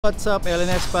What's up,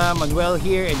 LNS pa? Manuel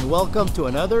here and welcome to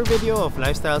another video of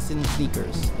Lifestyles and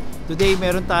Sneakers. Today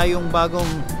meron tayong bagong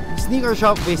sneaker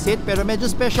shop visit, pero medyo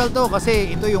special to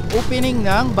kasi ito yung opening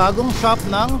ng bagong shop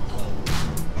ng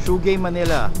Shoegame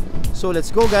Manila. So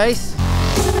let's go, guys!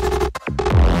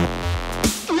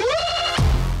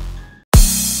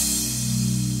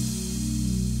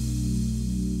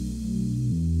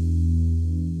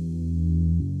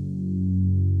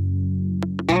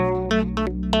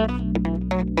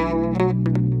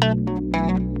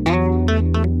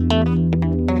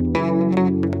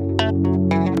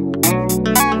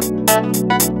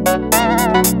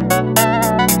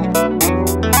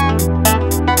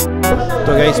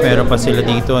 So guys, meron pa sila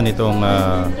dito nitong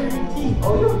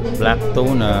black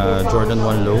toe na Jordan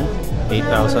 1 Low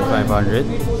 8,500.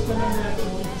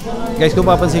 Guys, kung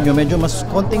papansin nyo, medyo mas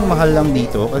konting mahal lang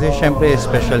dito kasi syempre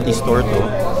specialty store to,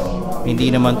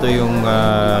 hindi naman to yung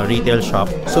retail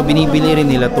shop. So binibili rin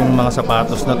nila tong mga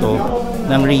sapatos na to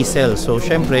ng resell. So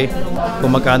syempre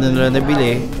kung magkano nila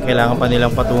nabili, kailangan pa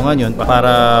nilang patungan yun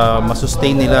para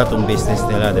masustain nila tong business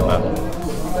nila, di ba?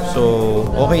 So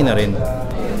okay na rin.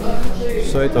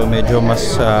 So ito medyo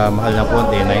mas mahal na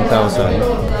konti,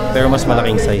 9,000, pero mas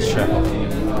malaking size siya.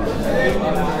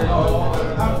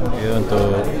 Yun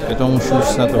to, itong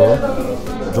shoes na to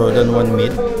Jordan 1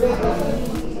 Mid,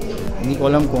 hindi ko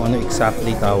alam kung ano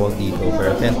exactly tawag dito,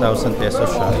 pero 10,000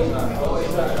 pesos siya.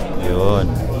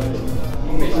 Yun,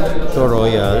 ito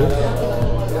Royal,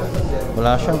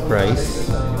 wala siyang price,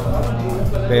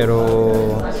 pero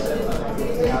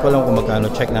hindi ko alam kung magkano,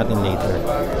 check natin later.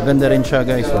 Ganda rin siya,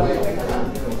 guys, oh.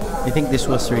 I think this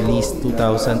was released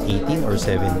 2018 or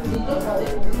 17.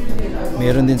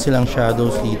 Meron din silang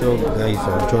shadows dito, guys.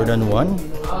 So, Jordan 1,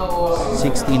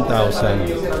 16,000.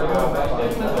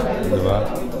 Diba?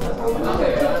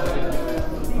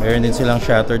 Meron din silang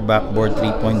shattered backboard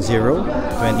 3.0,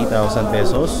 20,000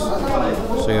 pesos.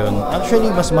 So yun.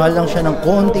 Actually, mas mahal lang siya ng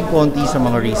konting-konti sa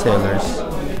mga resellers.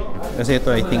 Kasi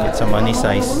ito, I think it's a money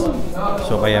size.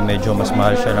 So kaya medyo mas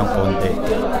mahal siya ng konti.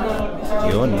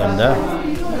 Yun, ganda.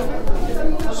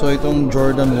 So itong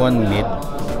Jordan 1 Mid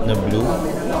na blue,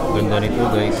 ganda nito,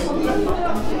 guys.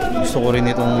 Gusto ko rin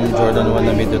itong Jordan 1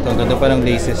 na Mid. Ito, ang ganda pa ng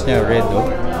laces niya, red, oh.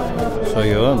 So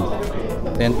yun,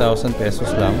 10,000 pesos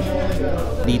lang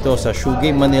dito sa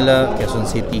Shoegame Manila, Quezon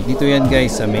City. Dito yan,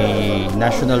 guys, sa may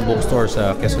National Bookstore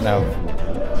sa Quezon Ave.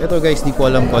 Ito, guys, di ko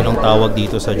alam kung anong tawag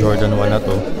dito sa Jordan 1 na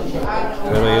to,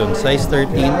 pero yun, size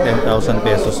 13, 10,000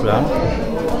 pesos lang.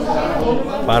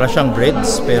 Para siyang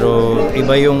breads, pero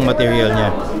iba yung material niya.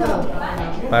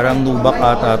 Parang nubak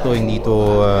ata to, hindi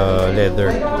to leather.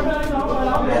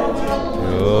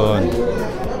 Yun.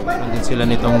 Nandun sila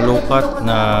nitong low cut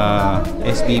na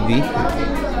SBB,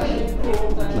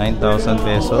 9,000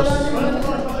 pesos.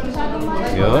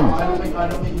 Yun.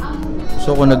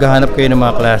 So kung naghahanap kayo ng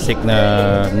mga classic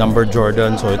na number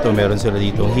Jordan, so ito meron sila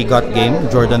dito. He Got Game,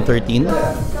 Jordan 13.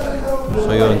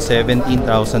 So yun, 17,000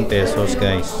 pesos,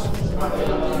 guys.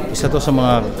 Isa to sa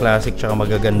mga classic tsaka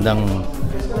magagandang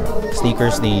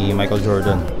sneakers ni Michael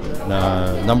Jordan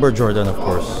na number Jordan, of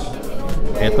course.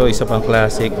 Ito, isa pang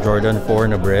classic Jordan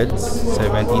 4 na breads,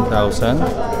 17,000.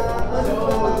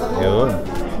 Yun.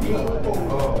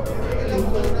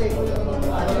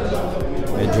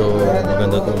 Medyo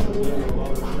maganda to.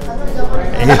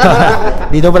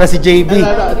 Dito pala si JB.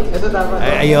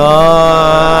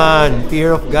 Ayun,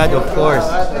 Fear of God, of course.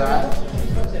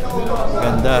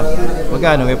 Ganda.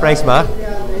 Magkano? May price ba?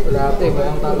 Wala ate,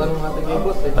 tatanong natin kay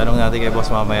boss eh. Tanong natin kay boss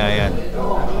mamaya yan.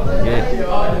 Okay.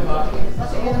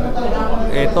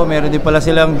 Ito, meron din pala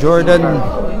silang Jordan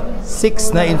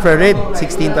 6 na infrared,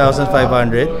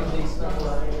 16,500.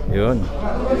 Yun.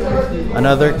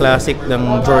 Another classic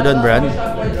ng Jordan brand.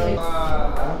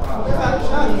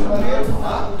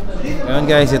 Yun,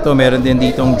 guys, ito meron din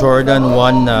ditong Jordan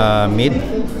 1 na mid,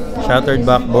 shattered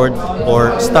backboard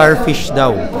or starfish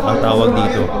daw ang tawag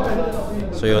dito.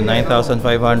 So yun,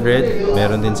 9,500.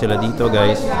 Meron din sila dito,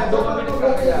 guys.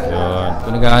 Yun.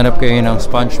 Kung naghahanap kayo ng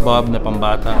SpongeBob na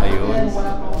pambata, ayun.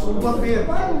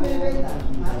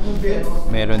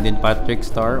 Meron din Patrick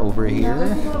Star over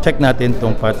here. Check natin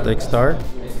tong Patrick Star.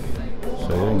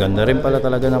 So yun, ganda rin pala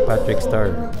talaga ng Patrick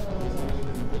Star.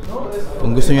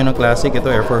 Kung gusto nyo ng classic, ito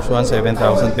Air Force 1,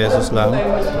 7,000 pesos lang.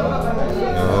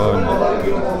 Yun.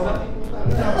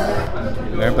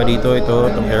 Meron pa dito,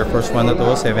 itong Air Force 1 na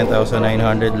to,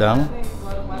 7,900 lang.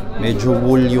 Medyo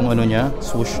wool yung ano niya,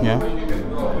 swoosh niya.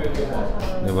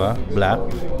 Diba? Black.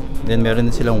 Then meron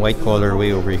din silang white colorway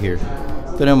over here.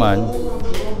 Ito naman,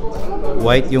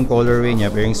 white yung colorway niya,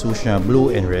 pero yung swoosh niya,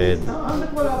 blue and red.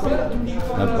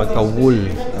 Nagpagka-wool.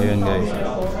 Ayun, guys.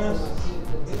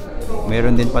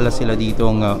 Meron din pala sila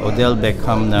ditong Odell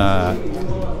Beckham na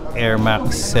Air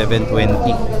Max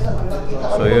 720.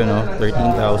 So yun,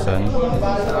 13,000.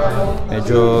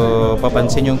 Medyo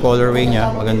papansin yung colorway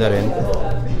niya, maganda rin.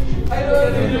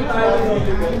 Yun.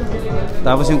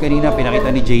 Tapos yung kanina pinakita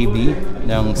ni JB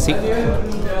ng SICK,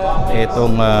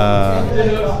 etong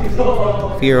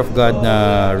Fear of God na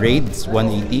Raids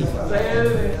 180.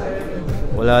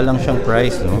 Wala lang siyang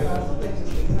price, no?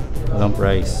 Walang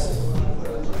price.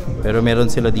 Pero meron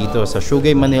sila dito sa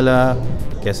Shoegame Manila,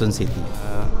 Quezon City.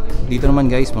 Dito naman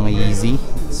guys, mga Yeezy,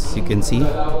 as you can see.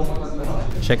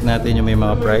 Check natin yung may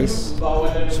mga price.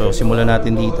 So simulan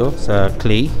natin dito sa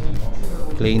Clay.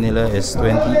 Clay nila is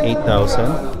 28,000.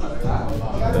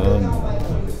 Yun.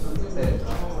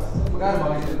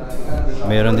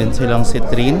 Meron din silang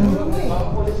Citrine.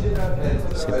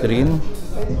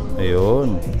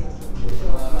 Ayun.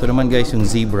 Ito naman guys yung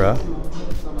Zebra.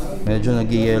 Medyo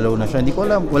nag-yellow na siya. Hindi ko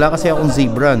alam. Wala kasi akong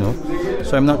Zebra, no?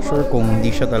 So I'm not sure kung hindi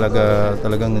siya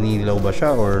talagang naninilaw ba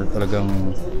siya or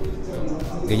talagang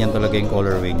ganyan talaga yung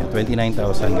colorway niya.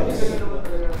 29,000 guys.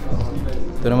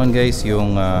 Ito naman guys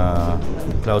yung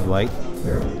Cloud White.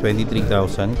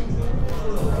 23,000.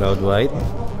 Cloud White.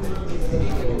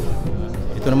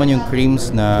 Ito naman yung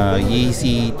creams na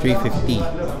Yeezy 350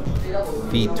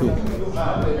 V2.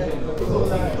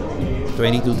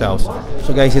 22,000.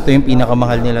 So guys, ito yung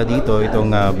pinakamahal nila dito,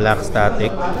 itong Black Static,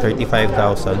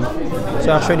 35,000. So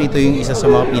actually ito yung isa sa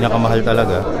mga pinakamahal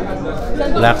talaga,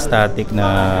 Black Static na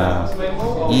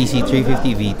Yeezy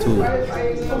 350 V2.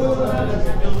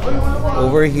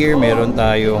 Over here meron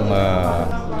tayong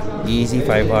Yeezy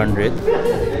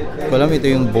 500. Ko alam ito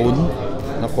yung bone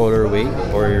na colorway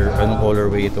or anong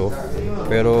colorway ito,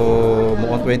 pero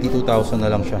mukhang 22,000 na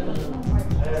lang siya.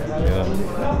 Ayan.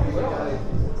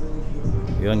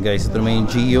 Yun guys, ito naman yung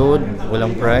Geode,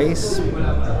 walang price.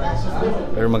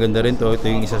 Pero maganda rin to. Ito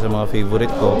yung isa sa mga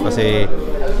favorite ko kasi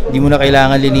hindi mo na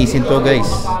kailangan linisin to guys.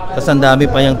 Tapos ang dami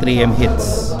pa yung 3M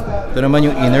hits. Ito naman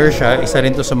yung Inertia, isa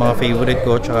rin to sa mga favorite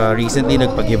ko. Tsaka recently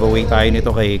nagpag-giveaway tayo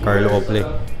nito kay Carlo Ople.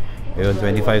 Ayun,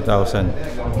 25,000.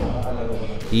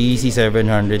 Yeezy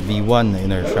 700 V1 na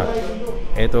Inertia.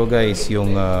 Ito guys,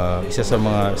 yung isa sa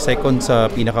mga second sa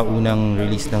pinakaunang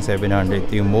release ng 700.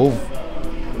 Ito yung Mauve.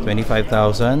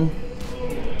 25,000.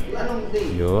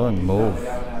 Yun, Mauve.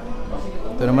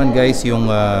 Ito naman guys yung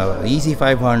Yeezy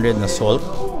 500 na Salt.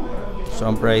 So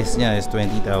ang price niya is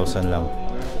 20,000 lang.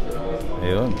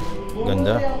 Ayun,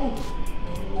 ganda.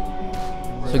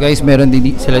 So guys, meron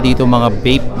din sila dito mga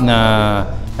vape na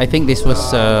I think this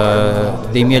was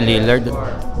Damian Lillard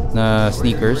na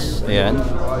sneakers. Ayan.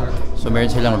 So meron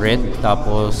silang red,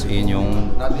 tapos yun yung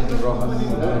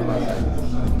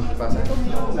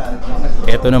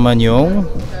ito naman yung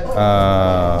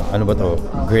ano ba to?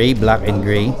 Gray, black and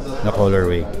gray na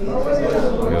colorway.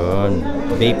 Yun,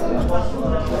 vape.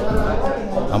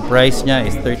 Ang price niya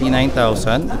is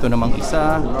 39,000. Ito namang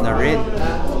isa na red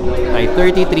ay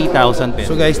 33,000 pesos.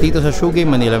 So guys, dito sa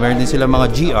Shoegame Manila, meron din sila mga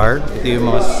GR. Ito yung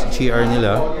mga GR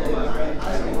nila.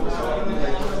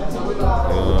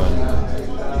 Yun.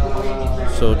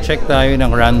 So check tayo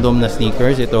ng random na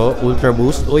sneakers. Ito, Ultra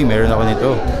Boost. Uy, meron ako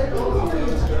nito.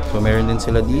 So meron din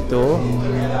sila dito.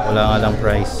 Wala nga lang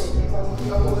price.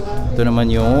 Ito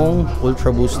naman yung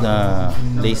Ultra Boost na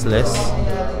laceless.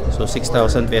 So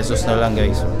 6,000 pesos na lang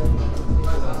guys.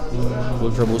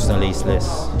 Ultra Boost na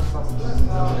laceless.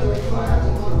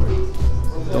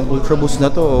 Itong Ultra Boost na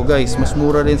to, oh guys, mas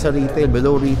mura din sa retail.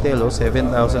 Below retail,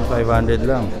 7,500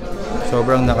 lang.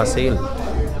 Sobrang naka-sale.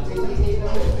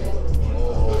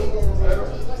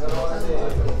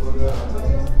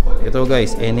 Ito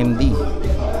guys, NMD.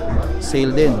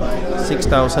 Sale din.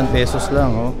 6,000 pesos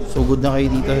lang. Oh. So good na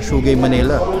kayo dito sa Shoegame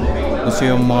Manila. Gusto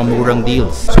yung mga murang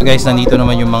deals. So guys, nandito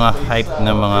naman yung mga hype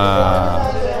na mga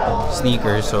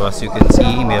sneakers. So as you can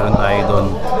see, meron tayo doon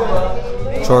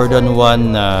Jordan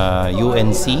 1 na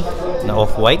UNC na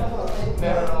off-white.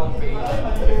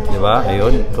 Diba?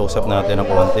 Ayun. Close up natin ng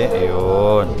konti.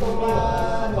 Ayun.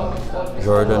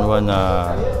 Jordan 1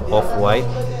 na off-white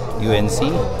UNC.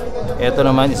 Ito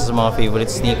naman, isa sa mga favorite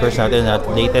sneakers natin at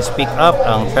latest pick up,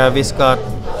 ang Travis Scott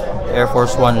Air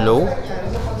Force 1 Low.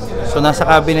 So nasa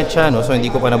cabinet siya, no? So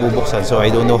hindi ko pa nabubuksan. So I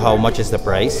don't know how much is the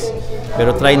price.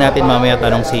 Pero try natin mamaya,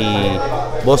 tanong si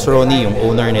Boss Ronnie, yung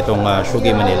owner nitong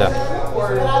Shoegame Manila.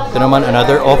 Ito naman,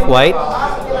 another off-white.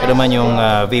 Ito naman yung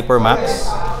Vapor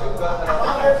Max.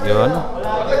 Yun.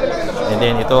 And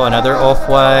then ito, another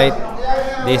off-white.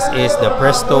 This is the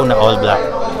Presto na all black.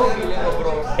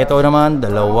 Ito naman,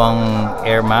 dalawang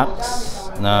Air Max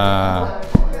na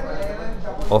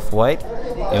off-white.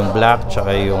 Yung black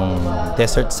tsaka yung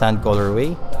Desert Sand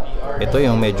colorway. Ito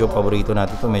yung medyo paborito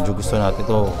natin to, medyo gusto natin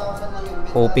to.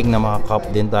 Hoping na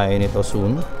makakap din tayo nito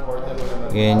soon.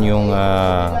 Yan yung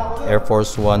Air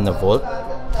Force One na Volt.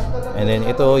 And then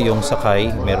ito yung Sakai,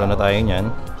 meron na tayo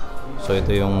niyan. So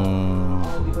ito yung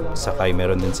Sakai,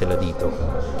 meron din sila dito.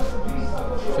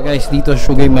 So guys, dito sa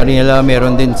Shoegame Manila,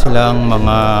 meron din silang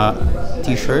mga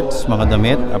t-shirts, mga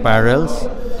damit, apparels.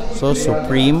 So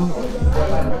Supreme,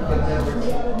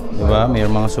 diba?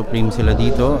 Mayroon mga Supreme sila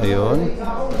dito. Ayun.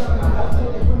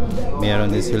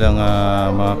 Meron din silang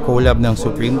mga collab ng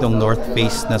Supreme, tong North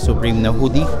Face na Supreme na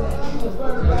hoodie.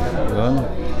 Ayun,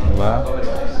 diba?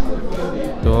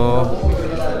 Ito.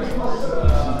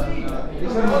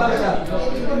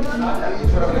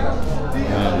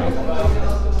 Ayan.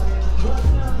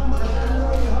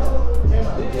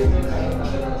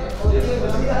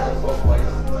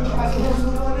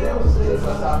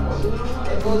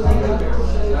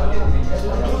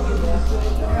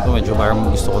 Ito medyo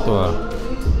parang gusto ko to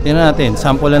Tingnan natin,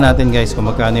 sample lang natin guys kung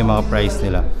magkano yung mga price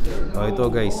nila. Ito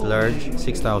guys, large,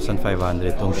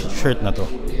 6,500 itong shirt na to.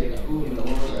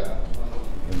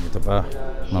 Ito pa,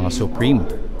 mga Supreme.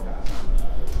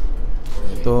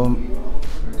 Ito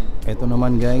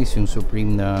naman guys, yung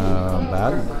Supreme na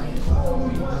bag.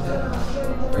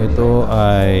 Ito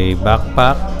ay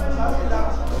backpack.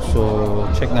 So,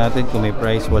 check natin kung may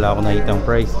price. Wala akong nakitang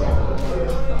price.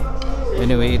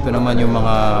 Anyway, ito naman yung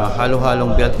mga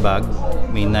halo-halong belt bag.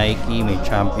 May Nike, may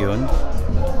Champion.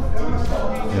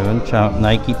 Yun,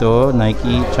 Nike to.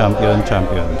 Nike, Champion.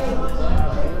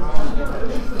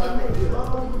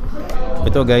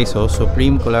 Ito guys,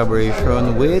 Supreme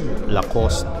collaboration with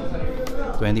Lacoste.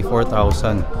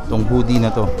 24,000. Itong hoodie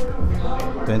na to.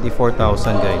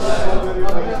 24,000 guys.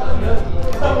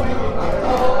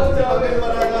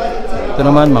 Ito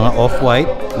naman, mga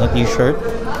off-white na t-shirt.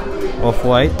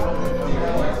 Off-white.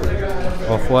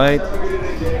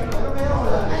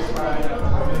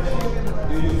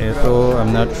 Ito, I'm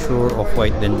not sure,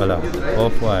 off-white din pala.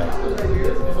 Off-white.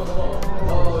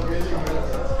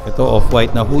 Ito,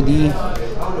 off-white na hoodie.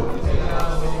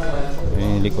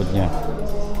 Ayan yung likod niya.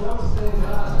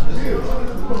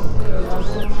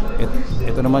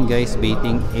 Ito naman guys,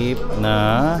 Bathing Ape na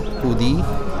hoodie.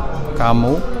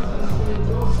 Camo.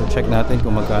 So check natin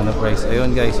kung magkano price.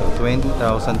 Ayun guys, 20,000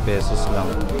 pesos lang.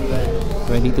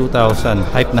 22,000.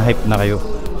 Hype na kayo.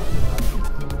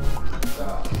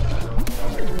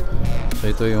 So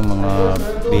ito yung mga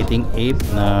Bathing Ape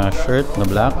na shirt na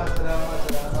black.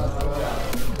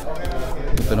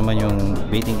 Ito naman yung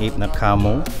Bathing Ape na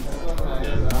camo,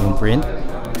 yung print.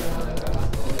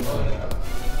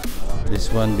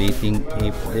 This one Bathing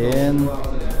Ape din.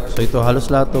 So ito halos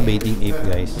lahat to Bathing Ape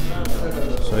guys.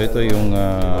 So ito yung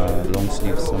long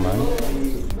sleeves naman.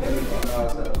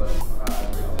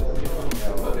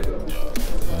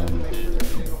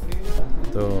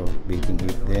 Ito Bathing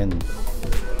Ape din.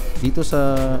 Dito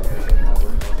sa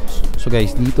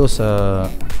dito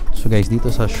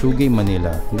sa Shoegame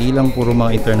Manila, hindi lang puro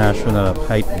mga international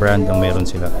hype brand ang meron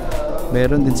sila.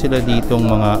 Meron din sila ditong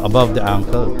mga above the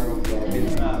ankle.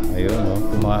 Ayun,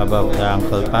 yung mga above the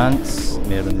ankle pants,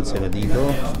 meron din sila dito.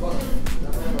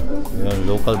 Yung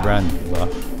local brand, diba?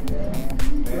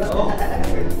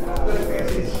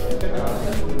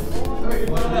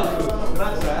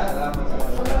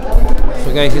 So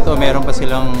guys, ito meron pa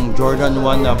silang Jordan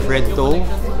 1 na bread toe.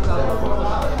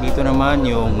 Dito naman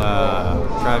yung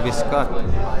Travis Scott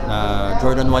na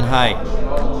Jordan 1 High.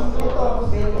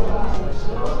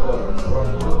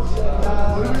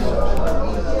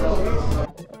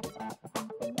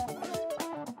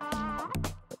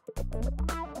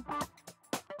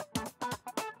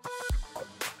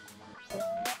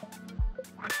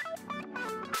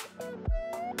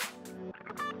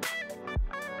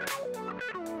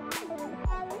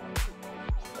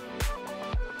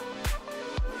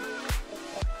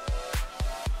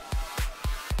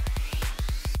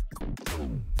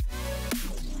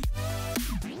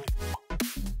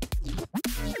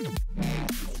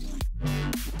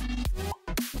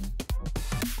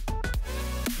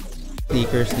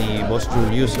 Sneakers ni Boss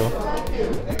Julius.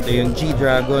 Ito yung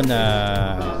G-Dragon na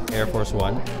Air Force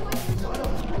One.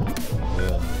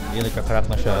 Yun, nagka-crack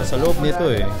na siya. Sa loob nito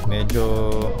medyo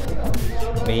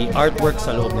may artwork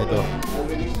sa loob nito.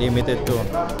 Limited to.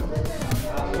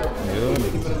 Yun.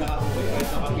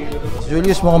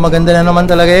 Julius, mukhang maganda na naman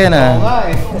talaga yan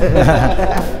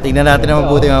Tingnan natin na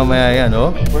mabuti mamaya yan,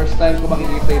 First time ko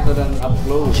makikita ito ng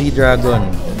up-close. G-Dragon.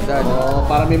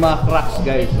 Para may mga cracks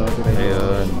guys.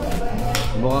 Ayun.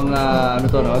 Mukhang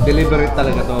deliberate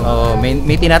talaga to.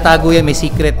 May tinatago yan, may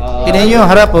secret. Tingnan nyo yung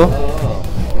harap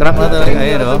Crack na talaga.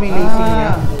 Ayun may lacing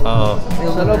niya. Oo.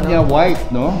 Sa loob niya white,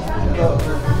 no?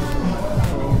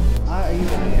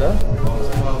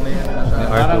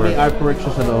 may artwork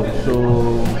siya sa loob. So,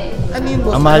 Ano yun,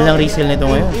 boss? Ang mahal ng resale nito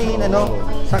ngayon.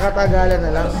 Sa katagalan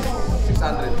na lang.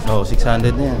 600. Oh,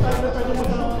 600 na yan.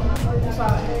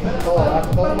 Mo.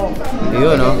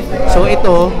 Ayun, no? So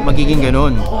ito, magiging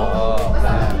ganun.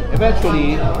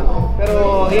 Eventually,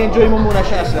 pero i-enjoy mo muna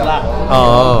siya as black.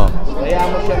 Oo. Hayaan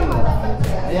mo siyang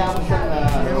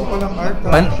Meron pa lang art.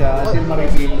 siya until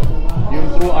ma-reveal yung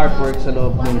true artwork sa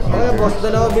loob ng Okay, sticker. boss,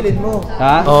 dalawa bilhin mo.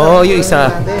 Ha? Oo, yung isa.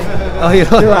 Oh,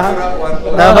 yun.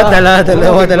 Dapat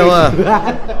dalawa.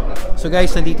 So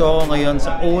guys, nandito ako ngayon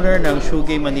sa owner ng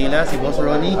Shoegame Manila, si Boss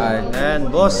Ronnie. Hi.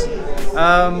 And boss,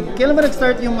 kailan ba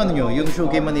nag-start yung ano nyo, yung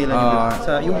Shoegame Manila nyo?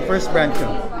 Sa yung first branch nyo?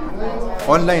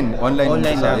 Online lang.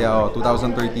 yeah,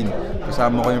 2013.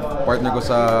 Kasama ko yung partner ko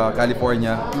sa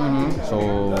California. So,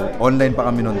 online pa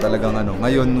kami noon talagang ano.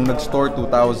 Ngayon, nung nag-store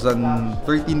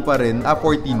 2013 pa rin,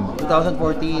 14.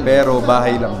 2014. Pero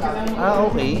bahay lang.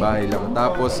 Okay. Bahay lang.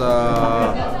 Tapos,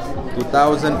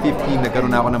 2015,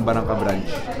 nagkaroon na ako ng Barangka branch.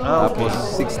 Okay. Tapos,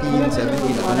 16,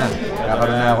 17, ito na.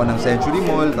 Nagkaroon na ako ng Century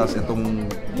Mall, tapos itong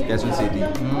Quezon City.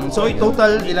 So,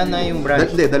 total, ilan na yung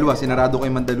branch? Dalawa. Sinarado ko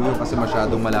yung Mandaluyong kasi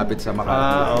masyadong malapit sa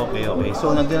Makati. Okay.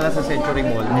 So, nandun na sa Century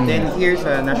Mall. And then here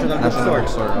sa National National Bookstore.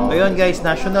 Bookstore, oh. Ayun guys,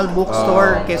 National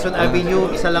Bookstore, Quezon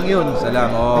Avenue, isa lang yun. Isa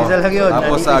lang, oh. Isa lang yun.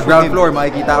 Tapos Nandito sa yung ground Shoegame. floor,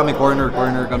 makikita kami, corner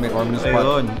kami, corner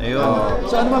spot. Ayun. Oh.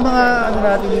 So, ano ba mga ano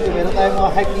natin dito? Meron tayong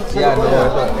mga hype beats Yan,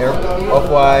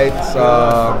 Off-Whites,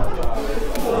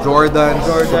 Jordans,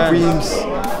 Supremes.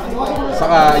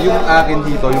 Saka yung akin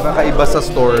dito, yung kakaiba sa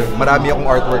store, marami akong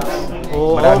artworks.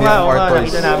 Marami akong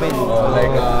artworks. Nakita namin. Like,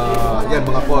 yan,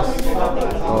 mga post.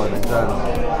 Nandyan.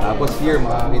 Tapos here,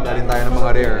 makakita rin tayo ng mga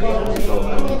rare. Dito.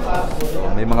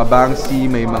 So, may mga Banksy,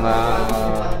 may mga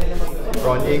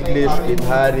Ron English, Kid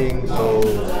Haring. So,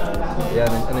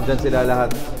 yan, nandyan sila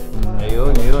lahat.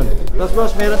 Ayun. Tapos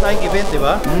boss, meron tayong event, di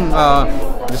ba?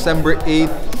 December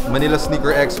 8, Manila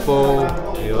Sneaker Expo.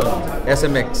 Ayun.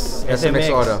 SMX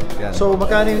Aura. Yan. So,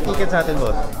 magkano yung ticket sa atin,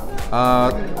 boss?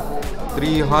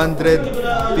 350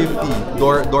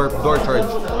 door charge.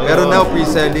 Pero now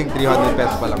pre-selling 300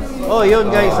 pesos pa lang. Oh, yun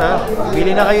guys ha.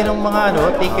 Bili na kayo ng mga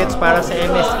tickets para sa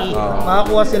MSE.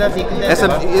 Makakuha sila ticket net,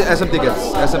 SM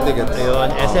tickets.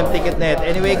 Ayun, SM Ticketnet.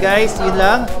 Anyway guys, yun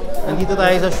lang. Nandito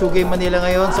tayo sa Shoegame Manila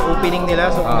ngayon sa opening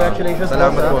nila. So congratulations.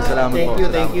 Salamat boss, po, salamat Thank po.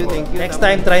 you. Next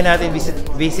time try natin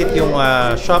visit yung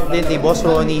shop din ni Boss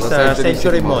Ronnie sa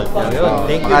Century Mall. Ayun.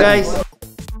 Thank you guys.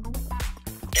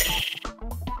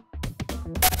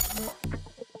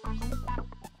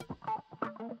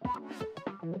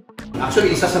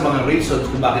 Actually, isa sa mga reasons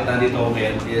kung bakit nandito ako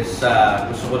ngayon is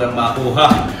gusto ko lang makuha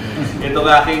itong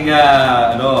aking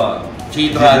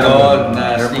G-Dragon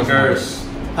na sneakers.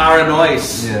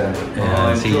 Paranoise. Yeah.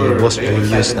 Ayan, si Boss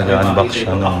Julius nag-unbox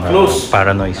siya ng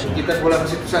Paranoise. Kita ko lang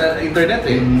kasi sa internet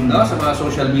sa mga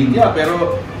social media.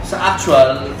 Pero sa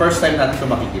actual, first time natin ito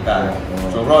makikita.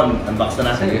 So Ron, unbox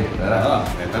na natin. Sige, tara.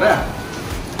 Tara.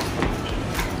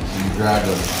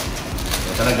 Dragon.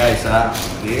 Ito na guys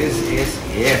This is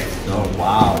it. So,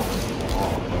 wow.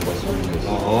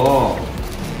 Oo.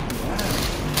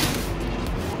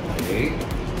 Okay.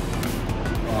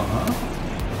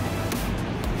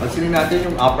 Pansinin natin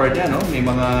yung upper niya, no? May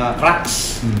mga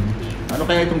cracks. Ano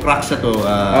kaya itong cracks na to,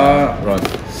 Ron?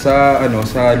 Sa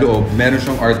loob, meron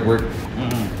siyang artwork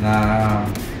na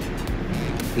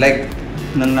like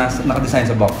naka-design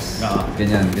sa box.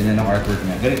 Ganyan ang artwork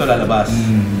niya. Ganito lalabas.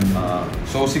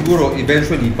 So siguro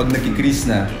eventually pag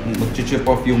nagki-crease na, mag-chip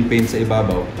off yung paint sa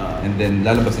ibabaw and then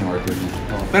lalabas yung artwork niya.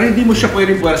 Pero hindi mo siya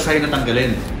pwedeng puwersahin na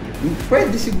tanggalin.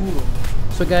 Pwede siguro.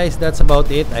 So guys, that's about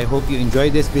it. I hope you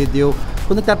enjoyed this video.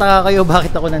 Kung nagtataka kayo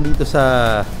bakit ako nandito sa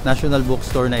National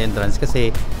Bookstore na entrance,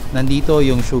 kasi nandito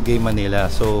yung Shoegame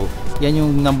Manila. So yan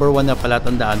yung number 1 na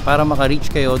palatandaan para maka-reach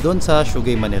kayo doon sa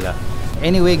Shoegame Manila.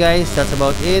 Anyway guys, that's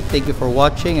about it. Thank you for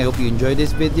watching. I hope you enjoyed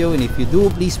this video, and if you do,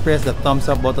 please press the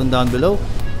thumbs up button down below.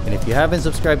 And if you haven't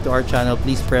subscribed to our channel,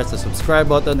 please press the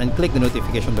subscribe button and click the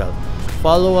notification bell.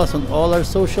 Follow us on all our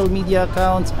social media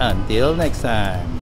accounts. Until next time.